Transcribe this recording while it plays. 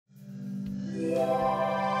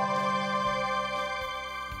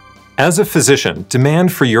As a physician,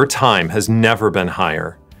 demand for your time has never been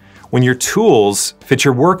higher. When your tools fit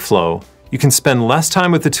your workflow, you can spend less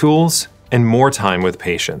time with the tools and more time with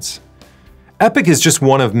patients. Epic is just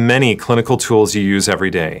one of many clinical tools you use every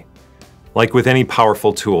day. Like with any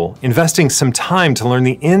powerful tool, investing some time to learn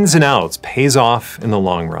the ins and outs pays off in the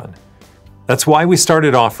long run. That's why we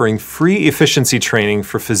started offering free efficiency training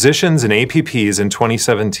for physicians and APPs in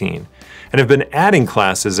 2017, and have been adding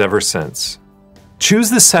classes ever since.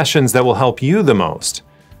 Choose the sessions that will help you the most.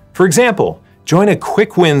 For example, join a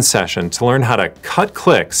quick win session to learn how to cut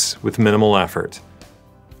clicks with minimal effort.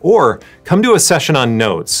 Or come to a session on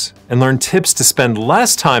notes and learn tips to spend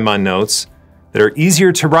less time on notes that are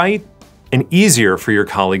easier to write and easier for your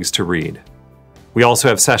colleagues to read. We also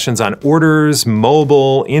have sessions on orders,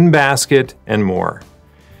 mobile, in-basket, and more.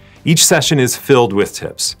 Each session is filled with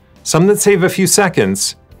tips, some that save a few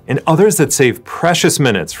seconds and others that save precious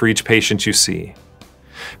minutes for each patient you see.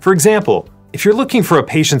 For example, if you're looking for a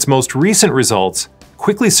patient's most recent results,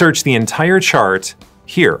 quickly search the entire chart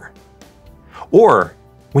here. Or,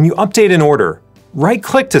 when you update an order,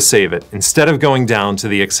 right-click to save it instead of going down to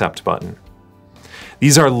the Accept button.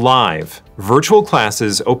 These are live, virtual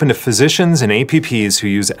classes open to physicians and APPs who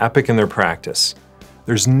use Epic in their practice.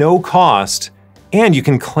 There's no cost, and you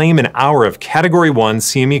can claim an hour of Category 1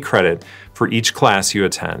 CME credit for each class you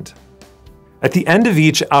attend. At the end of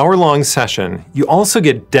each hour-long session, you also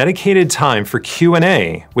get dedicated time for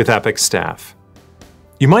Q&A with Epic staff.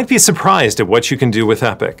 You might be surprised at what you can do with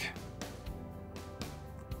Epic,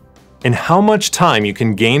 and how much time you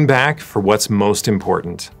can gain back for what's most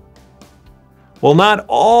important. While not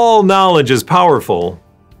all knowledge is powerful,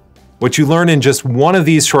 what you learn in just one of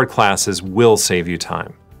these short classes will save you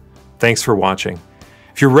time. Thanks for watching.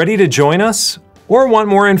 If you're ready to join us or want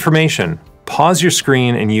more information, pause your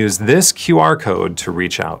screen and use this QR code to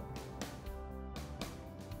reach out.